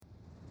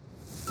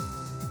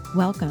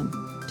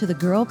Welcome to the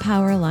Girl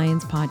Power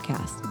Alliance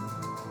podcast,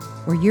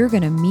 where you're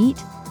going to meet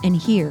and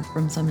hear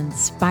from some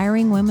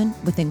inspiring women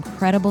with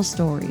incredible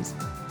stories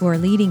who are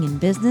leading in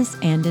business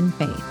and in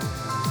faith.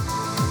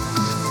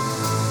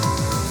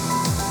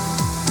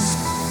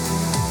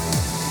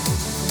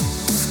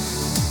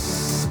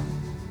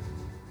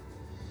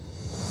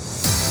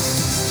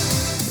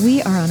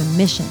 We are on a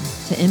mission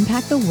to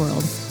impact the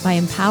world by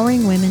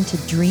empowering women to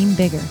dream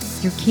bigger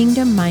through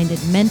kingdom-minded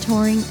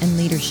mentoring and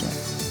leadership.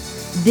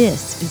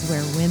 This is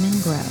where women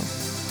grow.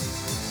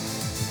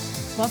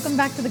 Welcome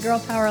back to the Girl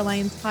Power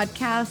Alliance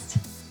podcast.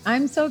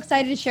 I'm so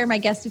excited to share my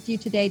guest with you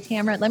today,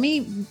 Tamara. Let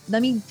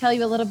me tell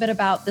you a little bit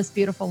about this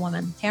beautiful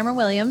woman. Tamara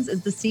Williams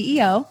is the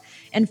CEO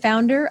and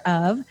founder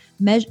of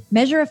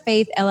Measure of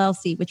Faith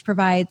LLC, which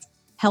provides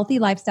healthy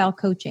lifestyle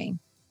coaching.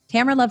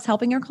 Tamara loves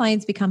helping her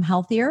clients become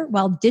healthier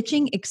while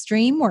ditching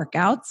extreme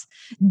workouts,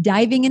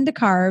 diving into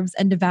carbs,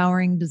 and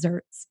devouring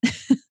desserts.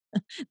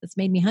 This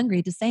made me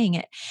hungry just saying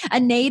it. A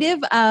native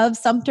of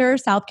Sumter,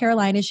 South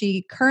Carolina,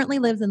 she currently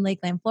lives in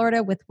Lakeland,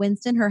 Florida with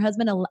Winston, her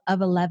husband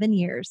of 11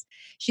 years.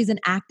 She's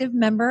an active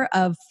member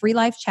of Free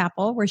Life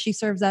Chapel, where she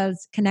serves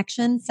as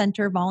Connection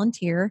Center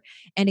volunteer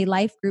and a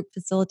life group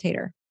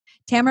facilitator.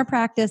 Tamara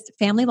practiced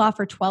family law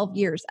for 12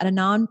 years at a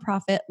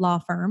nonprofit law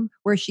firm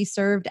where she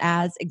served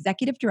as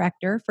executive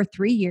director for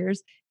 3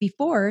 years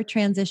before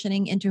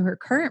transitioning into her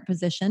current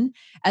position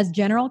as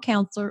general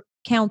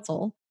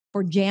counsel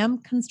for JAM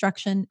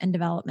Construction and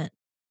Development.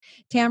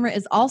 Tamara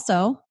is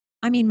also,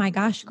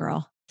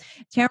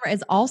 Tamara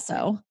is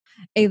also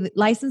a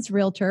licensed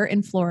realtor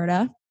in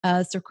Florida,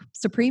 a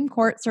Supreme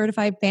Court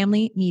certified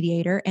family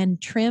mediator, and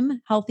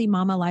trim healthy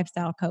mama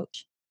lifestyle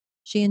coach.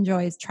 She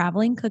enjoys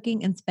traveling,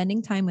 cooking, and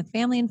spending time with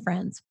family and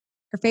friends.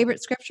 Her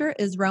favorite scripture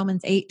is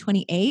Romans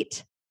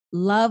 8:28.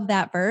 Love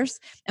that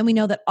verse. And we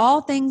know that all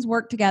things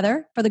work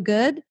together for the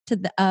good to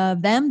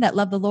them that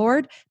love the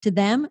Lord, to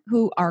them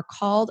who are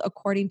called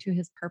according to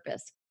his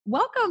purpose.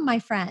 Welcome, my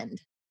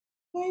friend.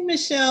 Hey,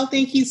 Michelle.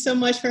 Thank you so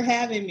much for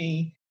having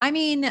me.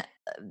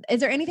 Is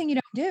there anything you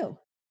don't do?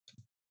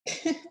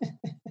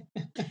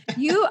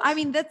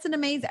 That's an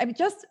amazing,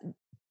 just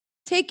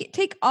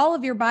take all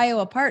of your bio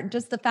apart.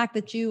 Just the fact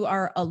that you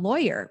are a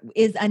lawyer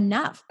is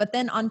enough. But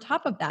then on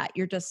top of that,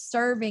 you're just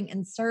serving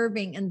and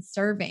serving and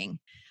serving.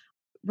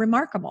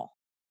 Remarkable.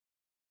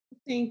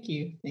 Thank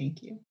you.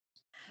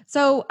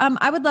 So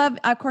I would love,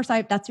 of course,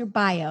 that's your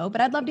bio,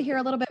 but I'd love to hear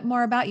a little bit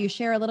more about you.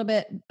 Share a little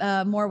bit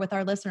more with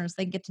our listeners.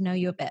 They can get to know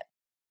you a bit.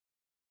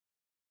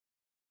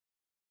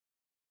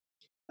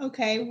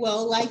 Okay.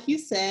 Well, like you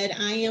said,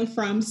 I am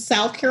from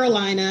South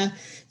Carolina.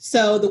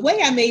 So the way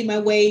I made my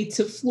way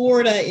to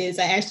Florida is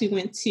I actually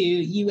went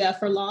to UF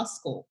for law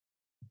school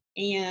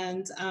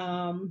and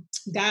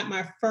got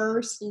my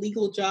first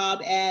legal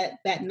job at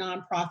that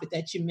nonprofit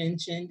that you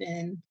mentioned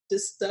and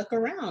just stuck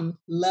around.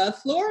 Love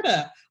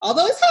Florida,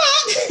 although it's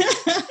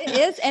hot. It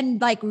is,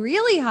 and like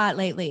really hot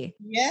lately.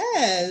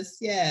 Yes.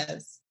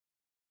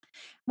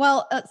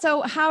 Well,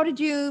 so how did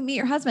you meet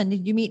your husband?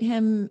 Did you meet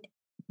him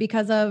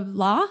because of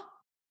law?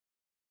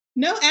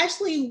 No,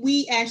 actually,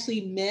 we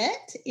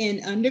met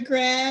in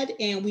undergrad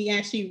and we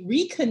actually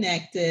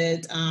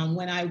reconnected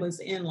when I was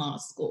in law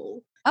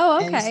school.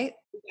 Oh, okay. And so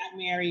we got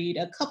married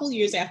a couple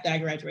years after I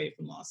graduated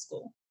from law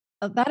school.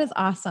 Oh, that is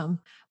awesome.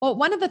 Well,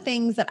 one of the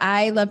things that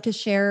I love to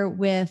share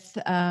with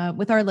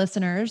our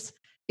listeners,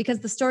 because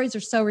the stories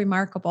are so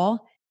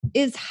remarkable,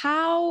 is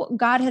how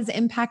God has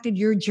impacted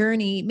your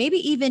journey, maybe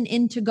even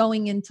into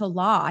going into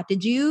law.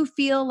 Did you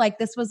feel like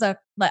this was a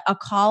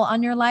call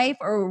on your life?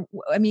 Or,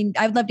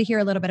 I'd love to hear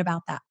a little bit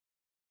about that.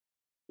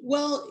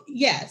 Well,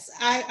 yes,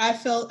 I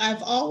felt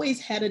I've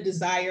always had a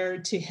desire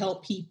to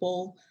help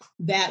people.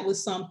 That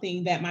was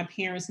something that my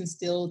parents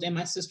instilled in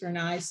my sister and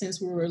I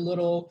since we were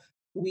little.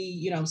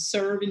 We,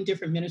 served in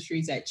different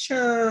ministries at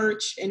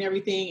church and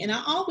everything. And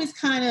I always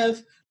kind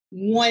of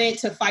wanted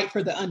to fight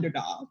for the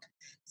underdog.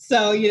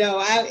 So,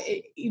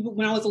 even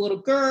when I was a little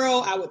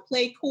girl, I would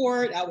play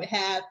court. I would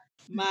have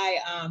my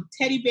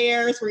teddy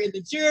bears were in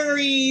the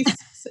juries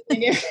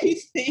and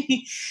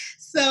everything.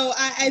 So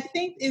I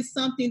think it's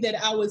something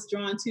that I was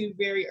drawn to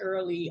very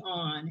early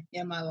on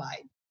in my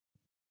life.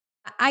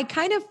 I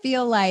kind of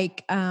feel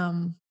like,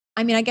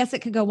 I guess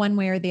it could go one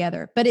way or the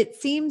other, but it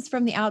seems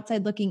from the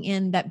outside looking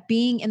in that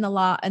being in the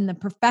law and the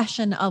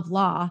profession of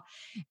law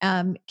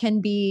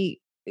can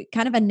be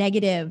kind of a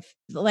negative,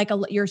 like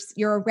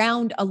you're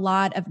around a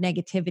lot of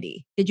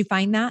negativity. Did you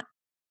find that?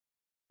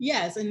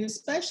 Yes, and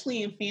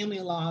especially in family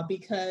law,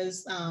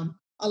 because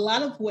a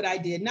lot of what I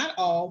did, not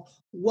all,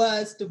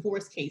 was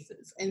divorce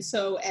cases. And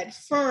so at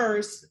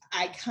first,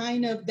 I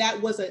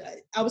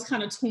was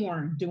kind of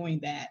torn doing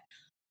that.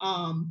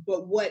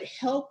 But what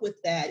helped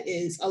with that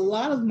is a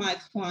lot of my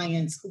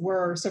clients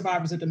were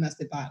survivors of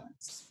domestic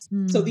violence.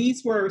 So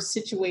these weren't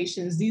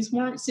situations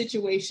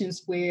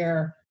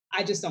where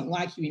I just don't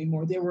like you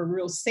anymore. There were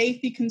real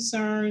safety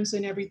concerns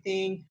and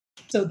everything.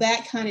 So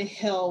that kind of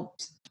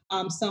helped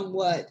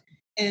somewhat.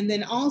 And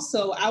then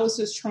also I was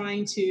just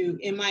trying to,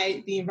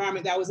 the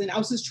environment that I was in, I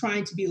was just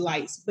trying to be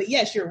light. But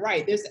yes, you're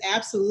right. There's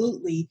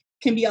absolutely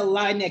can be a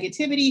lot of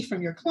negativity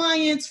from your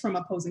clients, from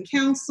opposing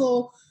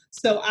counsel.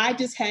 So I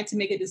just had to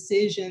make a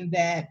decision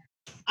that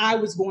I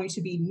was going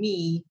to be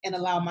me and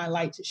allow my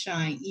light to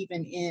shine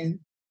even in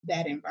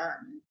that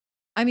environment.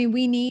 I mean,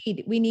 we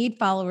need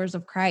followers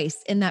of Christ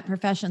in that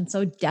profession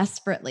so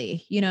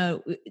desperately,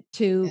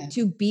 to Yes.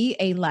 be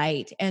a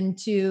light and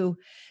to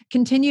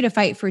continue to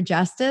fight for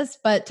justice,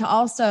 but to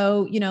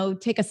also,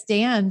 take a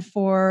stand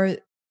for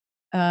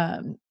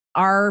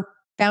our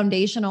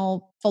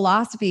foundational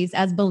philosophies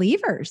as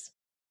believers.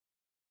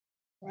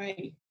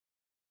 Right.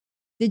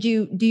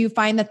 Do you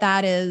find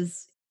that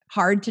is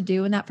hard to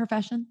do in that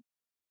profession?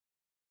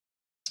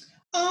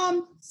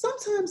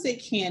 Sometimes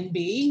it can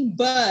be,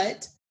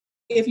 but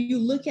if you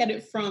look at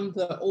it from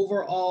the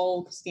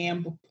overall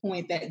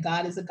standpoint that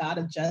God is a God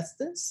of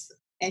justice,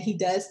 and He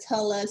does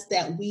tell us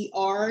that we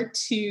are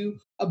to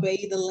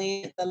obey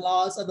the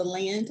laws of the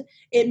land,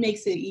 it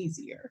makes it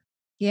easier.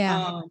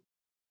 Yeah. Um,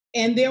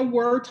 and there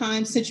were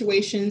times,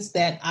 situations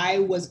that I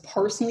was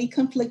personally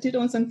conflicted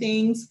on some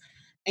things.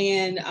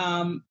 And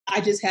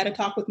I just had a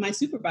talk with my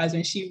supervisor,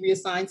 and she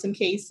reassigned some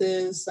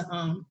cases,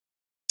 and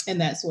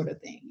that sort of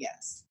thing.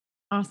 Yes.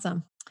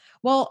 Awesome.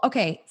 Well,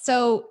 okay.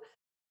 So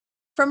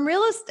from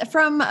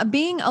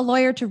being a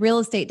lawyer to real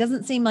estate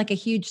doesn't seem like a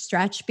huge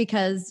stretch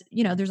because,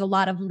 there's a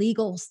lot of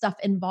legal stuff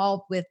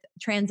involved with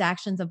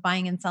transactions of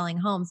buying and selling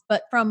homes.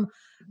 But from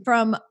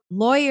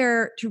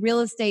lawyer to real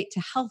estate to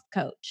health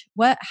coach,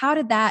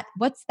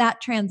 what's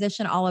that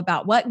transition all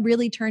about? What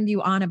really turned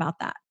you on about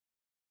that?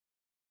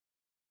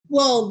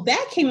 Well,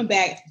 that came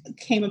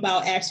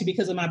about actually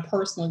because of my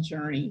personal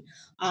journey.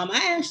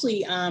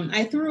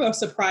 I threw a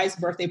surprise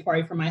birthday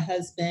party for my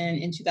husband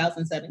in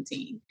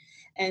 2017.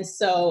 And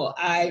so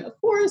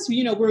of course,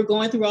 we were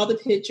going through all the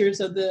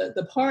pictures of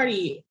the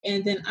party.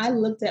 And then I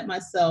looked at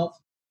myself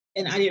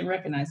and I didn't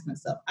recognize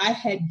myself. I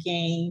had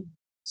gained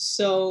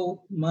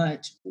so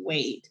much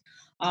weight.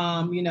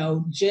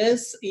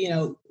 Just,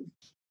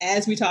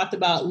 as we talked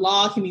about,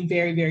 law can be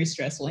very, very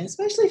stressful, and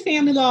especially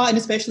family law, and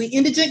especially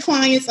indigent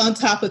clients on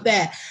top of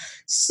that.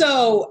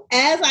 So,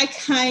 as I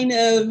kind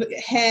of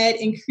had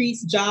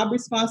increased job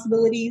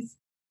responsibilities,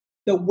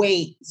 the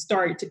weight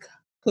started to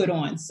put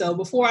on. So,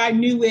 before I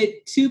knew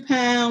it, 2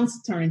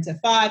 pounds turned into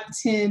 5 to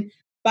 10.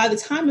 By the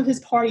time of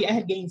his party, I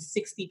had gained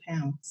 60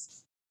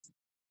 pounds.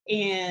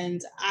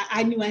 And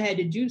I knew I had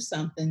to do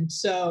something.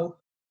 So,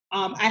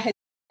 I had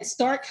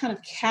start kind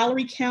of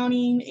calorie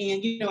counting,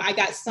 and I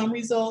got some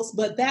results,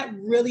 but that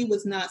really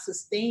was not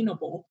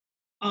sustainable.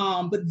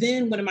 But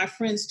then one of my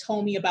friends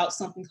told me about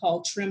something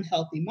called Trim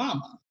Healthy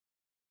Mama.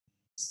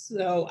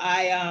 So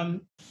I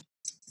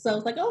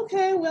was like,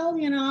 okay, well,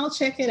 I'll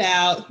check it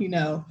out.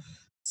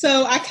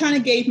 So I kind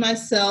of gave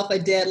myself a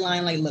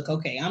deadline, like, look,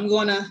 okay, I'm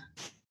gonna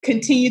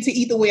continue to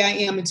eat the way I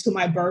am until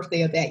my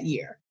birthday of that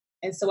year.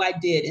 And so I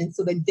did. And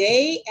so the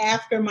day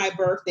after my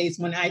birthday is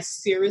when I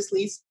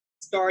seriously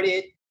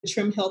started the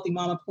Trim Healthy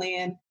Mama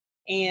plan.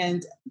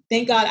 And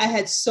thank God I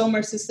had so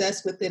much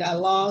success with it. I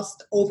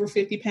lost over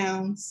 50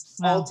 pounds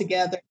Wow.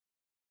 altogether.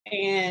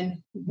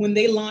 And when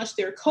they launched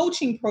their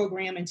coaching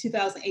program in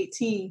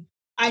 2018,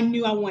 I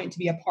knew I wanted to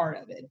be a part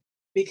of it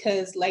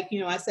because, like,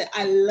 I said,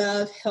 I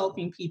love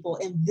helping people.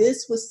 And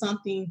this was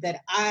something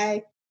that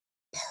I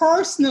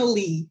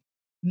personally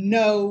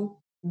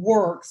know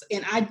works.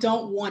 And I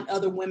don't want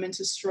other women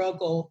to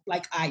struggle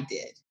like I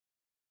did.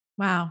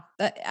 Wow.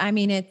 I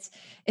mean, it's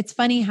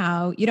funny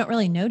how you don't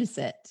really notice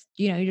it.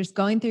 You're just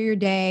going through your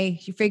day.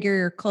 You figure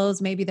your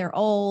clothes, maybe they're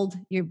old.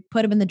 You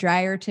put them in the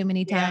dryer too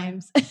many Yeah.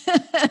 times.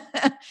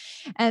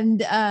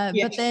 And Yeah.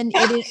 but then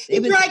it The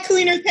was dry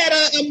cleaners had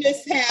a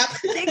mishap.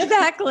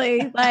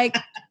 exactly like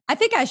I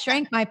think I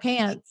shrank my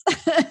pants.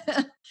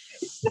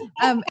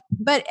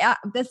 But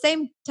the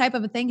same type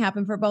of a thing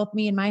happened for both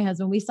me and my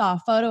husband. We saw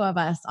a photo of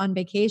us on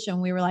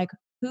vacation. We were like,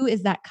 who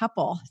is that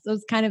couple? So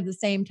it's kind of the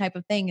same type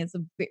of thing. It's a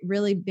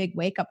really big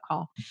wake up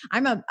call.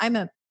 I'm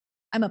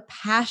a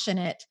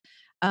passionate,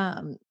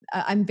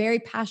 I'm very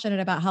passionate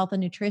about health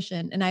and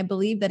nutrition. And I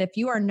believe that if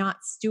you are not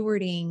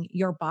stewarding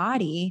your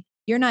body,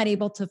 you're not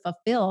able to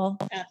fulfill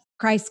Yeah,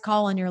 Christ's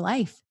call on your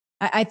life.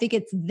 I think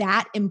it's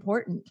that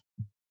important.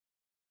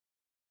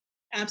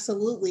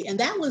 absolutely. And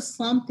that was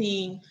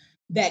something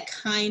that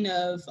kind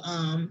of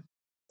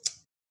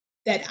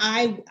that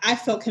I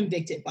felt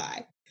convicted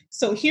by.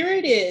 So here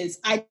it is.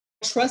 I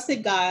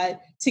trusted God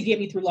to get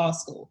me through law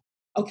school.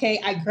 Okay,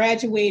 I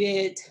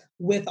graduated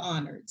with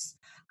honors.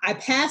 I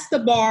passed the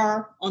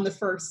bar on the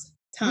first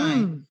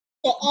time. Mm,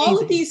 So all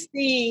of amazing. these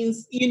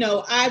things,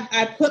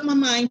 I put my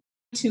mind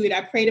to it.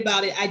 I prayed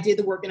about it. I did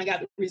the work and I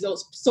got the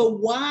results. So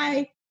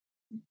why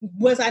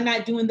was I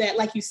not doing that,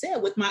 like you said,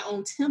 with my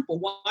own temple?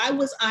 Why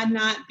was I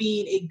not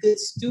being a good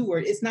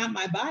steward? It's not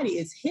my body,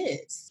 it's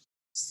His.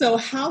 So,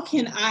 how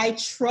can I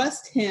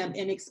trust Him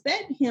and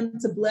expect Him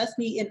to bless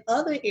me in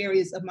other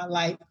areas of my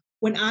life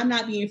when I'm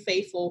not being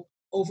faithful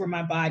over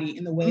my body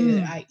in the way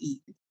that Mm. I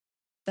eat?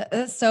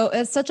 So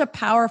it's such a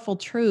powerful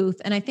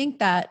truth. And I think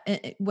that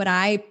what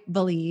I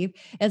believe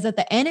is that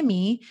the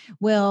enemy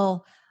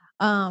will,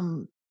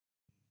 um,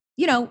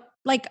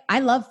 like, I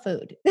love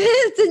food.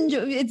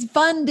 It's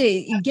fun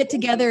to get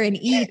together and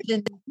eat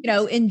and,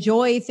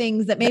 enjoy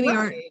things that maybe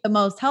aren't the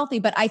most healthy.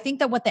 But I think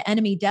that what the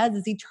enemy does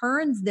is he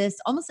turns this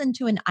almost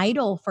into an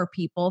idol for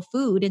people,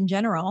 food in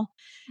general.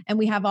 And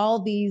we have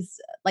all these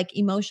like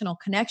emotional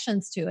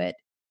connections to it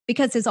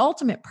because his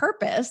ultimate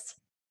purpose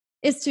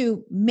is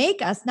to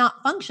make us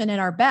not function at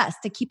our best,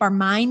 to keep our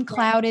mind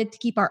clouded, to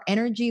keep our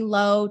energy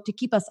low, to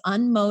keep us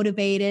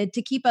unmotivated,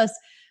 to keep us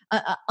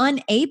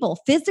unable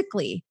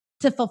physically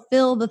to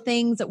fulfill the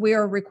things that we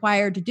are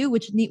required to do,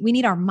 which we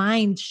need our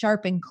mind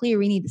sharp and clear.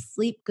 We need to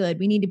sleep good.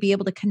 We need to be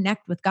able to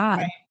connect with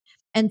God. Right.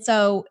 And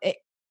so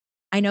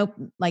I know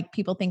like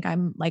people think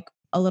I'm like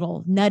a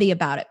little nutty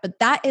about it, but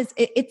that is,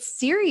 it's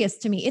serious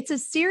to me. It's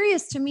as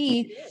serious to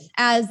me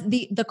as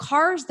the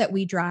cars that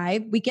we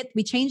drive. We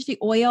change the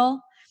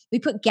oil, we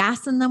put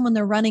gas in them when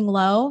they're running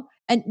low.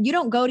 And you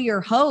don't go to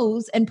your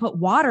hose and put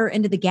water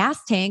into the gas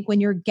tank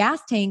when your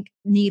gas tank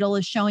needle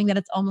is showing that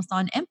it's almost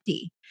on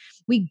empty.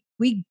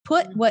 We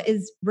put what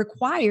is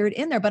required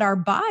in there, but our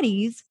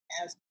bodies,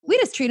 we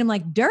just treat them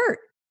like dirt.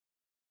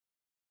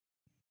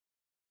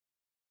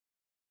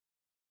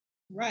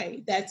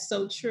 Right. That's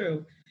so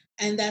true.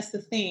 And that's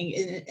the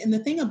thing. And the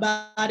thing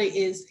about it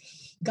is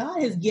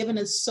God has given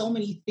us so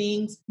many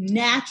things,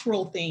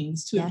 natural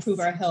things to improve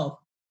our health.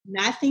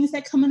 Not things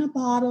that come in a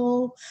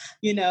bottle,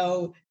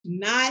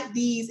 not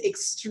these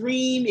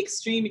extreme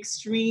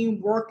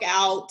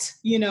workout,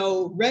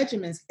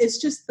 regimens. It's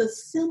just the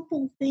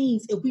simple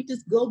things. If we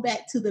just go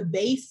back to the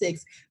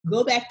basics,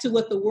 go back to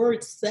what the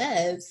word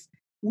says,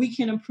 we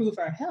can improve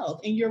our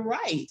health. And you're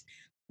right.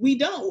 We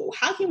don't.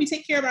 How can we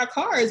take care of our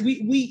cars?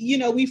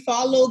 We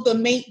follow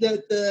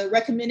the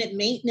recommended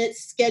maintenance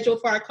schedule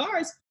for our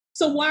cars.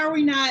 So why are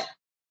we not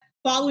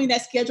following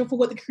that schedule for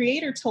what the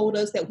Creator told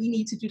us that we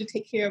need to do to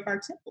take care of our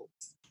temples?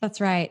 That's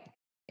right.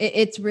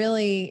 It's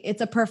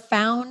a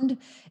profound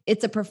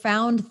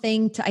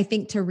thing to, I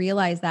think, to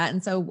realize that.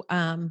 And so,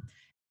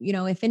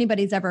 if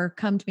anybody's ever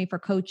come to me for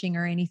coaching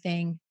or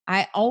anything,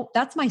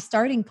 that's my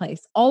starting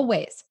place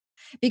always,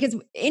 because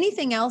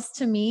anything else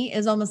to me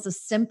is almost a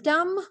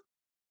symptom.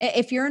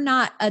 If you're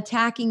not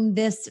attacking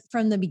this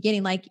from the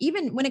beginning, like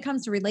even when it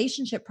comes to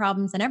relationship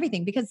problems and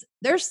everything, because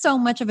there's so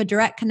much of a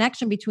direct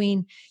connection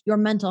between your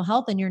mental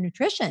health and your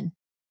nutrition.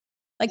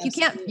 Like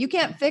you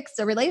can't fix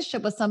a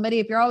relationship with somebody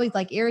if you're always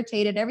like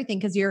irritated, everything,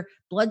 because your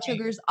blood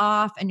sugar's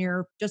off and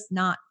you're just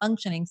not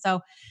functioning. So,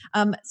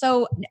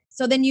 so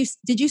then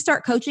did you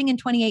start coaching in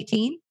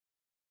 2018?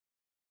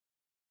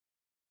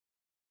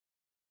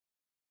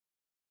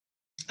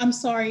 I'm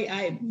sorry,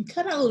 I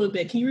cut out a little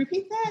bit. Can you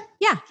repeat that?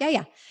 Yeah.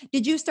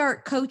 Did you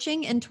start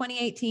coaching in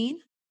 2018?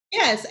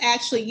 Yes,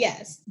 actually,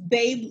 yes.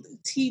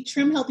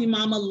 Trim Healthy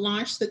Mama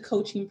launched the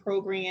coaching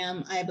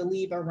program, I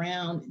believe,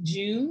 around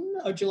June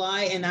or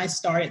July, and I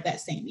started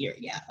that same year,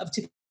 of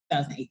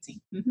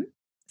 2018. Mm-hmm.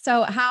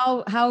 So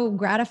how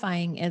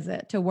gratifying is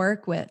it to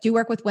work with? Do you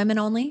work with women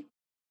only?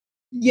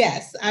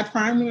 Yes, I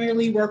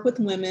primarily work with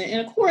women.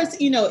 And of course,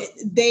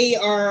 they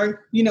are,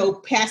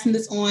 passing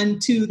this on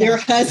to their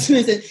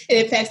husbands and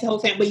it affects the whole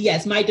family. But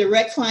yes, my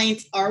direct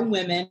clients are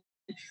women.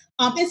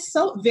 It's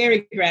so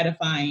very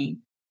gratifying,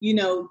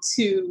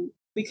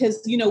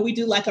 because we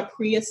do like a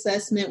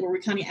pre-assessment where we're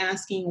kind of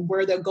asking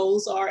where their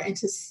goals are and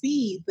to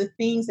see the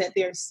things that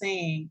they're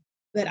saying,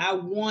 that I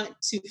want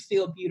to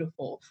feel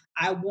beautiful.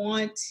 I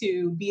want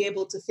to be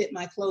able to fit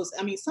my clothes.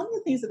 I mean, some of the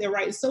things that they're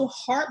writing is so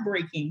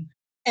heartbreaking.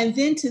 And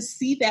then to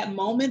see that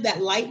moment,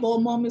 that light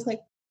bulb moment, is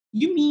like,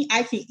 you mean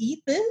I can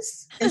eat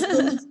this and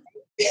still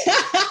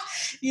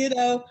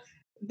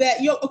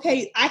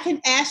okay, I can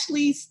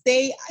actually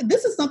stay.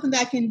 This is something that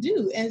I can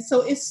do. And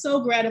so it's so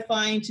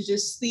gratifying to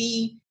just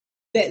see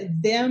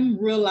that them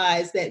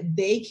realize that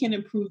they can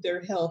improve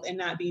their health and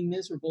not be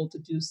miserable to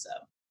do so.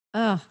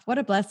 Oh, what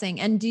a blessing.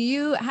 And do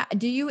you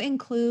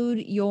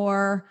include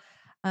your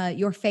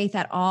faith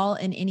at all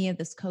in any of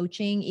this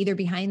coaching, either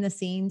behind the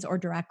scenes or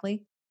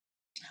directly?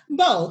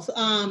 Both.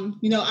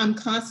 I'm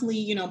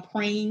constantly,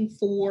 praying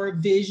for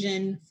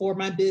vision for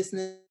my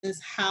business,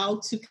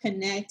 how to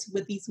connect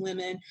with these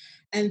women.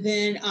 And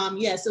then,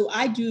 so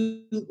I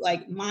do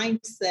like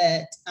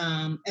mindset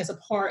as a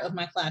part of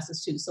my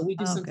classes too. So we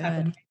do some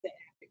type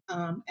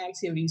of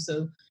activity.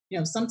 So,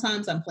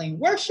 sometimes I'm playing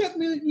worship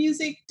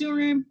music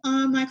during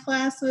my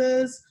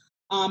classes.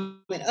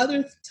 And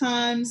other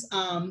times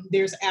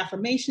there's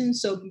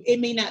affirmations. So it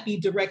may not be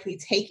directly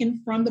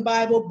taken from the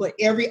Bible, but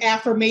every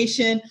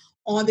affirmation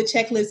on the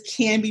checklist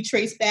can be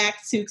traced back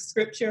to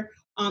scripture.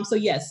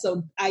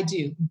 So I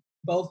do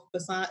both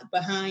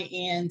behind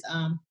and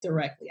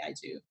directly. I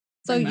do.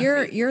 So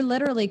you're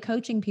literally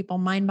coaching people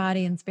mind,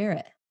 body, and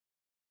spirit.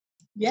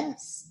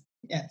 Yes.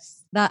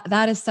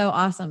 That is so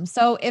awesome.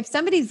 So if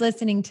somebody's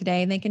listening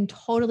today and they can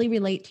totally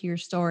relate to your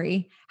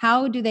story,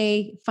 how do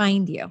they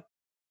find you?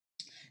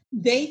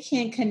 They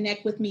can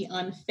connect with me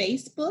on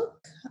Facebook,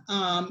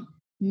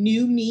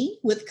 New Me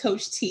with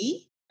Coach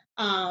T.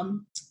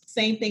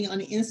 Same thing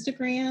on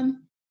Instagram.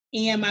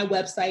 And my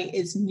website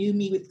is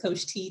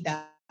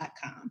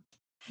newmewithcoacht.com.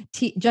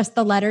 Just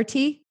the letter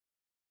T?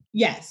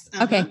 Yes.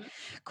 Okay,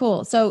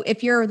 cool. So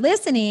if you're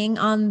listening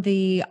on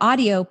the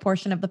audio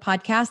portion of the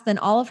podcast, then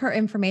all of her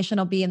information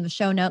will be in the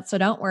show notes. So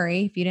don't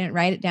worry if you didn't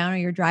write it down or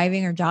you're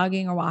driving or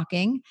jogging or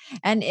walking.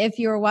 And if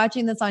you're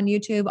watching this on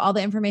YouTube, all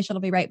the information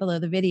will be right below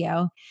the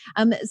video.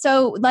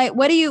 So like,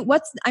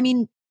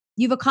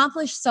 you've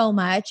accomplished so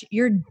much.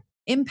 You're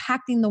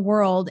impacting the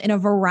world in a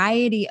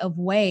variety of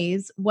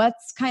ways.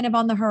 What's kind of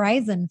on the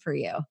horizon for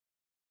you?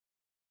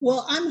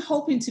 Well, I'm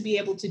hoping to be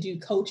able to do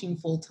coaching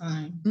full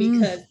time Mm.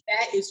 because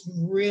that is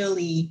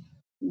really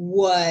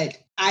what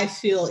I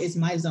feel is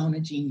my zone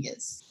of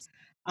genius.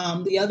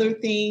 The other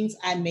things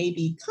I may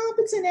be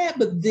competent at,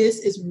 but this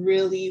is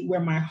really where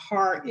my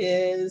heart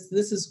is.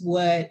 This is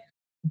what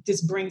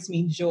just brings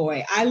me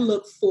joy. I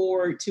look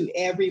forward to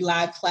every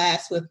live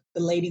class with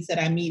the ladies that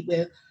I meet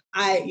with.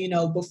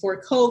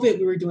 Before COVID,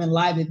 we were doing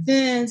live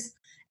events,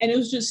 and it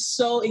was just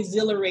so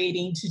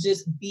exhilarating to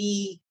just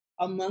be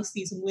amongst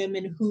these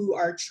women who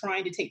are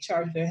trying to take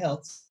charge of their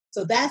health.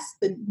 So that's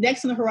the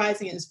next on the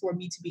horizon is for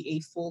me to be a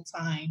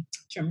full-time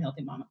German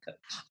Healthy Mama coach.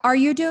 Are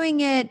you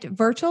doing it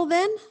virtual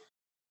then?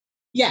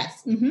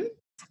 Yes. Mm-hmm.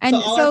 And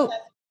all our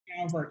classes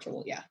are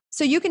virtual. Yeah.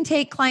 So you can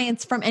take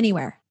clients from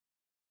anywhere.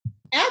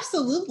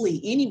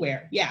 Absolutely.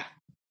 Anywhere. Yeah.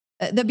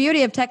 The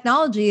beauty of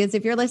technology is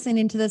if you're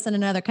listening to this in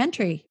another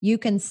country, you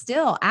can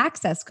still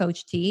access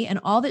Coach T and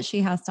all that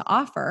she has to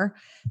offer.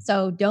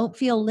 So don't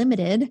feel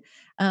limited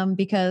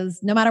because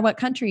no matter what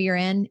country you're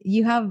in,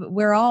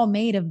 we're all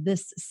made of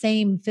this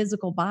same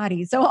physical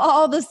body. So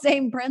all the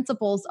same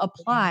principles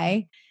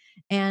apply.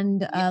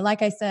 And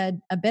like I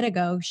said a bit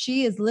ago,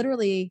 she is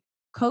literally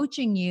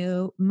coaching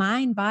you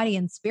mind, body,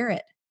 and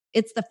spirit.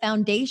 It's the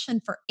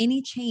foundation for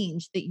any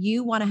change that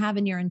you want to have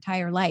in your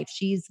entire life.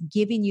 She's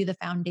giving you the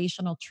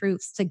foundational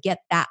truths to get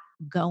that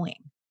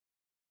going.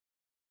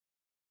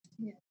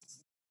 Yes.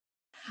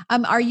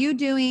 Are you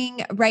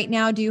doing right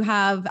now? Do you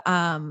have,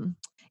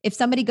 if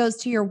somebody goes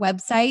to your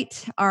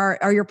website,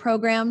 are your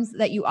programs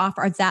that you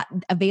offer, is that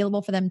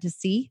available for them to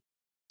see?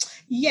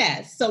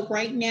 Yes. So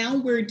right now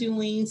we're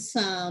doing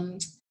some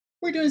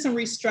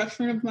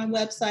restructuring of my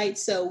website.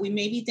 So we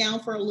may be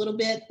down for a little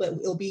bit, but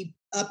it'll be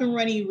up and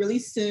running really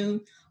soon.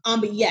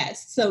 But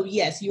yes,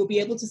 you'll be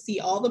able to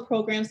see all the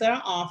programs that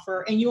I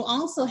offer, and you'll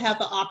also have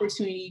the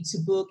opportunity to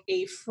book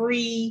a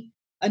free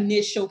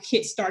initial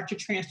Kickstart Your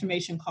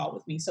Transformation call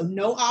with me. So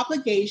no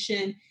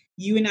obligation.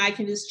 You and I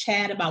can just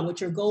chat about what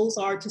your goals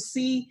are to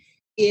see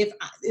if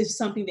it's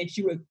something that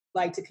you would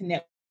like to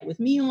connect with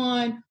me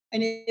on.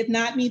 And if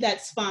not me,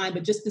 that's fine,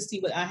 but just to see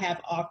what I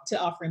have to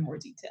offer in more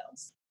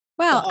details.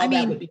 Well, So I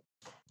mean,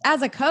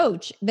 as a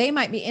coach, they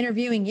might be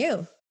interviewing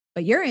you,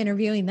 but you're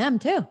interviewing them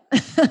too.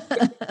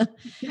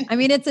 I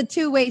mean, it's a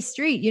two-way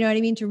street, you know what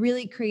I mean? To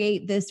really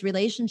create this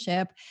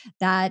relationship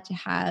that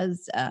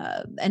has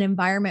an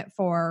environment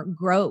for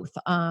growth,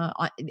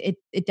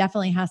 it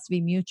definitely has to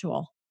be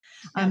mutual.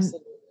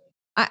 Absolutely.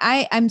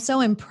 I'm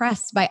so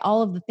impressed by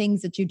all of the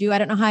things that you do. I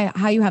don't know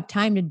how you have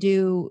time to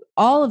do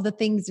all of the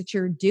things that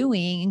you're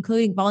doing,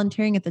 including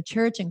volunteering at the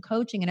church and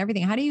coaching and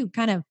everything. How do you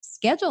kind of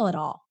schedule it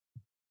all?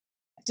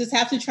 Just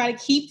have to try to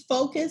keep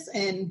focus.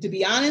 And to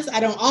be honest, I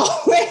don't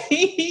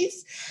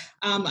always.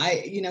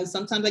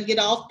 Sometimes I get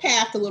off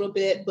path a little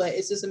bit, but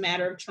it's just a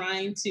matter of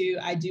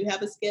I do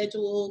have a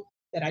schedule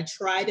that I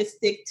try to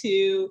stick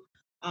to.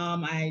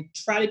 I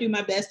try to do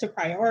my best to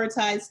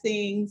prioritize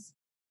things.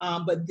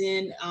 But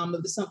then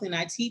something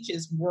I teach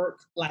is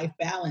work-life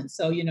balance.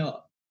 So,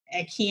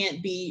 I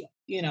can't be,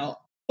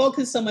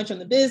 focus so much on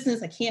the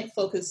business. I can't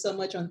focus so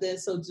much on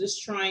this. So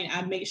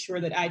I make sure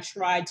that I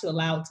try to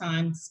allow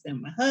time to spend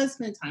with my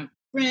husband, time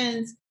with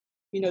friends,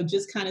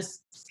 just kind of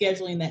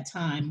scheduling that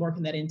time,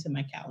 working that into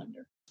my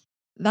calendar.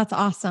 That's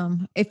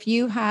awesome. If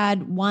you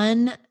had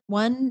one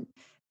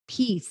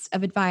piece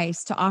of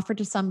advice to offer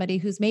to somebody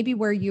who's maybe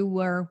where you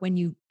were when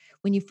you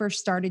first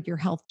started your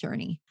health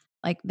journey,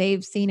 like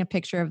they've seen a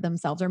picture of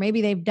themselves, or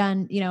maybe they've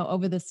done,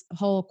 over this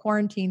whole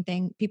quarantine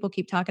thing, people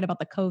keep talking about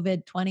the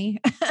COVID-20.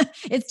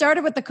 It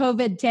started with the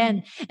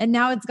COVID-10 and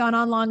now it's gone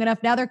on long enough.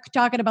 Now they're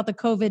talking about the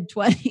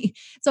COVID-20.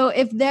 So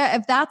if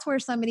that's where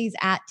somebody's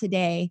at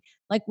today,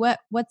 like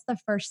what's the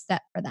first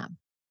step for them?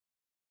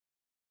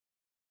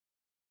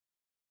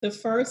 The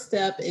first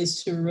step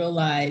is to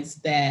realize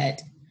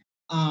that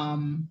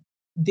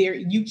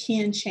you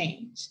can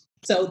change.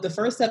 So the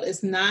first step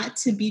is not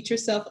to beat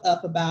yourself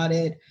up about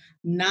it,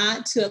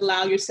 not to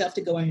allow yourself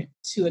to go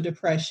into a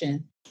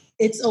depression.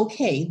 It's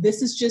okay.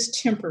 This is just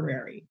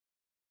temporary.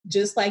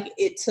 Just like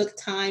it took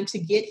time to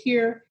get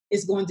here,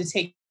 it's going to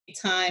take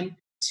time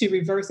to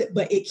reverse it,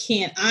 but it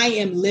can. I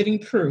am living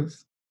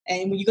proof.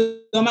 And when you go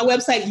on my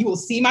website, you will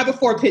see my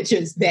before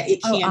pictures that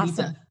it can be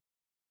done.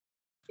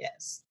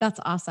 Yes. That's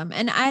awesome.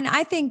 And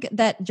I think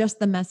that just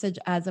the message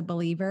as a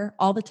believer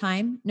all the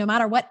time, no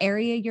matter what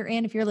area you're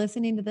in, if you're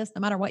listening to this, no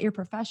matter what your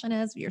profession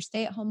is, your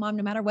stay-at-home mom,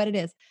 no matter what it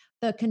is,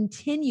 the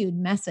continued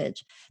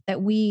message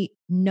that we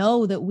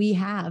know that we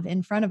have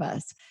in front of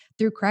us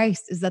through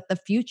Christ is that the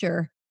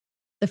future,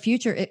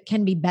 it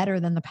can be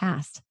better than the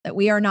past, that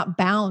we are not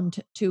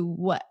bound to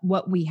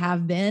what we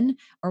have been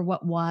or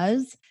what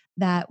was,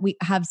 that we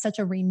have such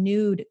a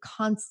renewed,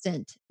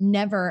 constant,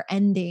 never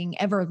ending,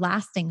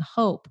 everlasting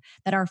hope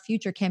that our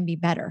future can be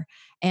better.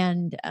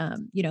 And,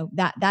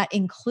 that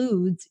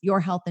includes your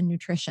health and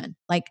nutrition.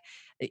 Like,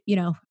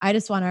 I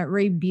just want to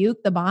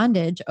rebuke the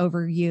bondage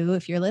over you,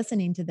 if you're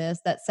listening to this,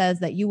 that says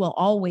that you will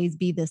always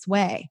be this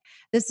way.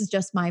 This is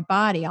just my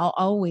body. I'll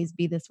always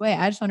be this way.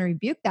 I just want to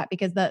rebuke that,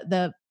 because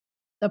the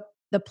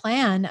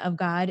plan of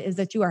God is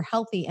that you are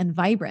healthy and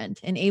vibrant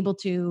and able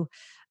to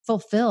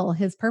fulfill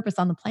his purpose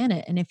on the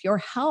planet. And if your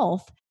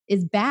health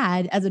is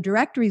bad as a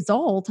direct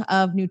result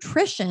of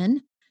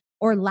nutrition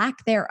or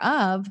lack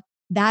thereof,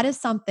 that is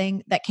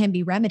something that can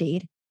be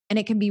remedied. And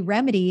it can be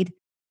remedied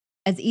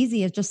as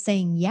easy as just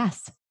saying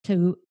yes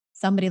to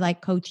somebody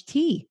like Coach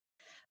T,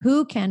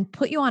 who can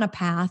put you on a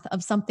path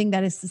of something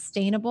that is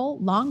sustainable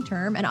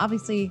long-term. And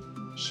obviously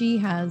she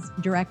has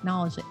direct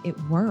knowledge that it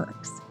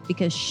works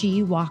because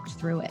she walked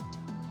through it.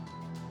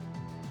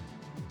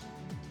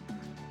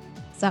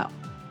 So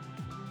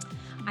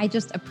I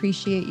just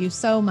appreciate you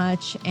so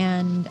much,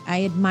 and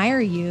I admire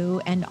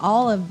you and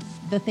all of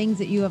the things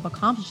that you have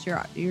accomplished.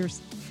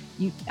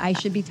 I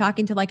should be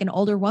talking to like an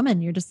older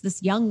woman. You're just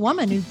this young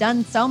woman who's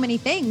done so many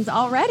things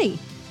already.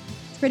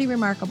 It's pretty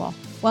remarkable.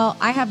 Well,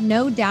 I have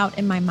no doubt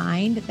in my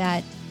mind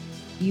that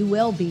you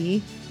will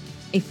be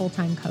a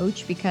full-time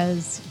coach,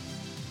 because,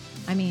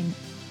 I mean,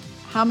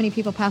 how many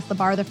people pass the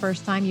bar the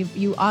first time?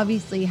 You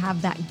obviously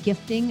have that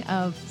gifting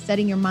of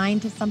setting your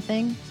mind to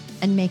something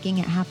and making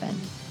it happen.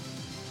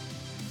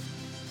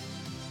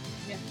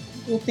 Yeah.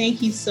 Well,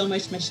 thank you so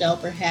much, Michelle,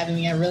 for having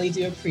me. I really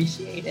do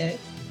appreciate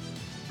it.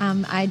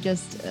 I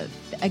just,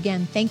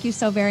 again, thank you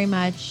so very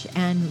much,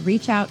 and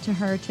reach out to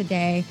her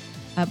today.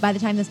 By the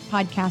time this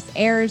podcast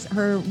airs,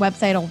 her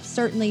website will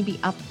certainly be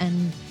up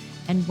and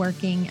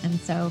working. And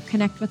so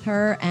connect with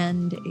her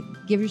and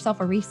give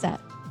yourself a reset.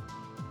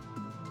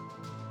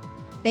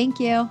 Thank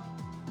you.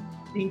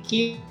 Thank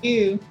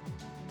you.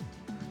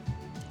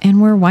 And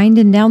we're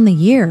winding down the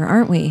year,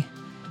 aren't we?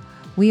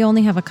 We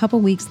only have a couple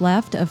weeks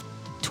left of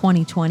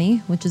 2020,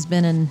 which has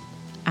been an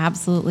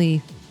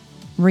absolutely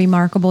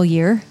remarkable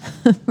year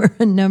for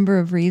a number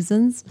of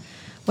reasons.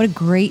 What a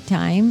great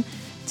time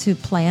to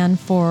plan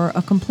for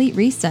a complete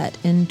reset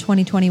in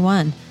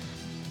 2021.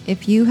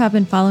 If you have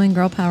been following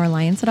Girl Power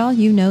Alliance at all,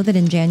 you know that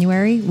in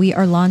January, we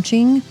are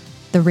launching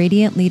the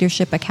Radiant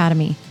Leadership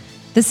Academy.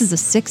 This is a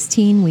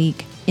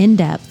 16-week,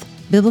 in-depth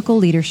biblical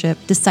leadership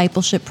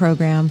discipleship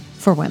program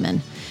for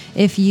women.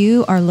 If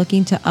you are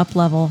looking to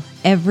up-level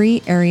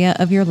every area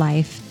of your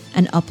life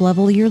and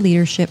up-level your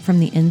leadership from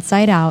the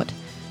inside out,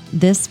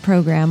 this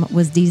program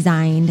was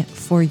designed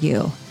for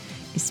you.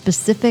 A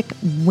specific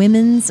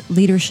women's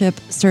leadership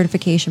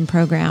certification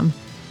program.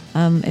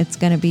 There's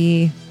going to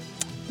be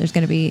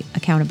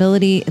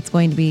accountability. It's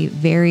going to be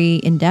very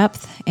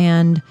in-depth.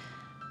 And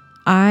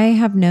I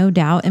have no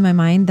doubt in my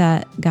mind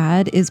that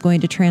God is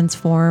going to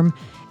transform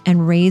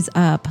and raise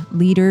up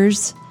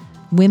leaders,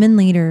 women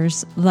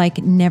leaders like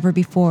never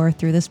before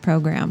through this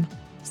program.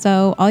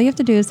 So all you have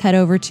to do is head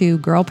over to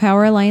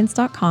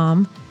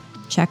girlpoweralliance.com,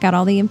 check out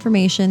all the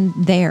information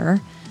there.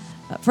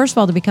 First of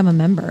all, to become a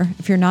member,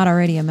 if you're not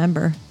already a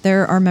member,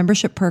 there are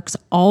membership perks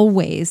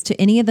always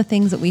to any of the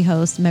things that we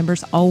host.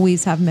 Members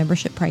always have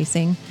membership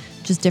pricing,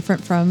 which is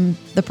different from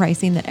the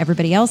pricing that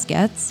everybody else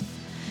gets.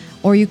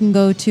 Or you can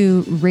go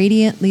to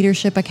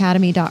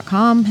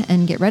radiantleadershipacademy.com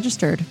and get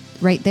registered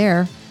right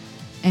there,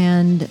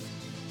 and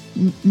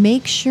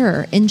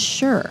ensure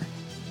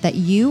that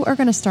you are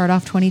going to start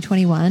off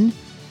 2021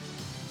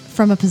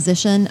 from a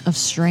position of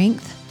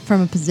strength,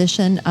 from a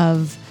position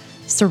of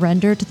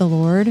surrender to the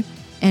Lord,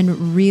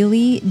 and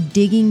really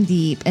digging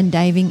deep and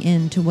diving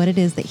into what it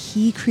is that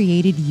He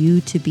created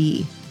you to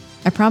be.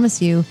 I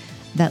promise you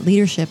that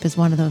leadership is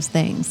one of those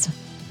things.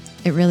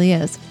 It really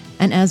is.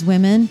 And as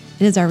women,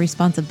 it is our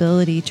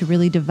responsibility to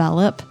really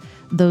develop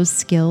those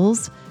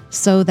skills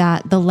so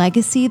that the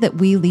legacy that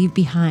we leave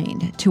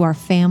behind to our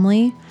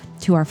family,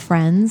 to our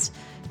friends,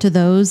 to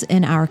those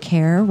in our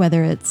care,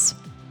 whether it's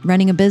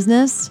running a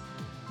business,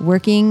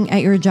 working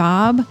at your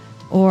job,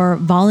 or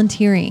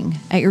volunteering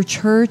at your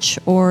church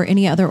or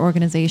any other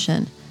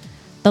organization,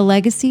 the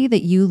legacy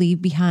that you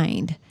leave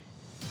behind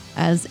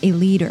as a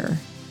leader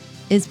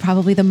is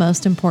probably the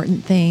most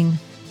important thing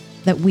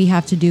that we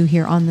have to do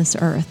here on this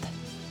earth.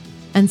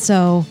 And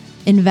so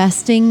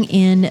investing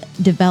in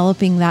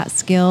developing that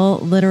skill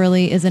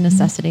literally is a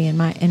necessity in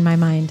my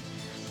mind.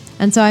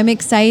 And so I'm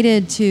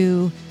excited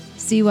to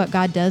see what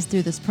God does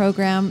through this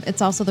program.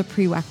 It's also the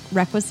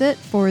prerequisite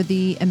for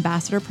the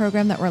ambassador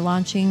program that we're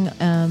launching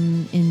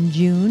in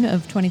June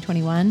of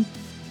 2021.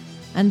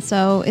 And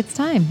so it's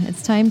time.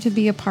 It's time to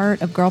be a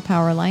part of Girl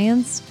Power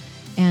Alliance,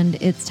 and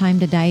it's time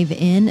to dive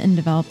in and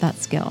develop that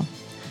skill.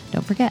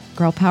 Don't forget,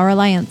 Girl Power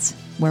Alliance,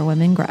 where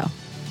women grow.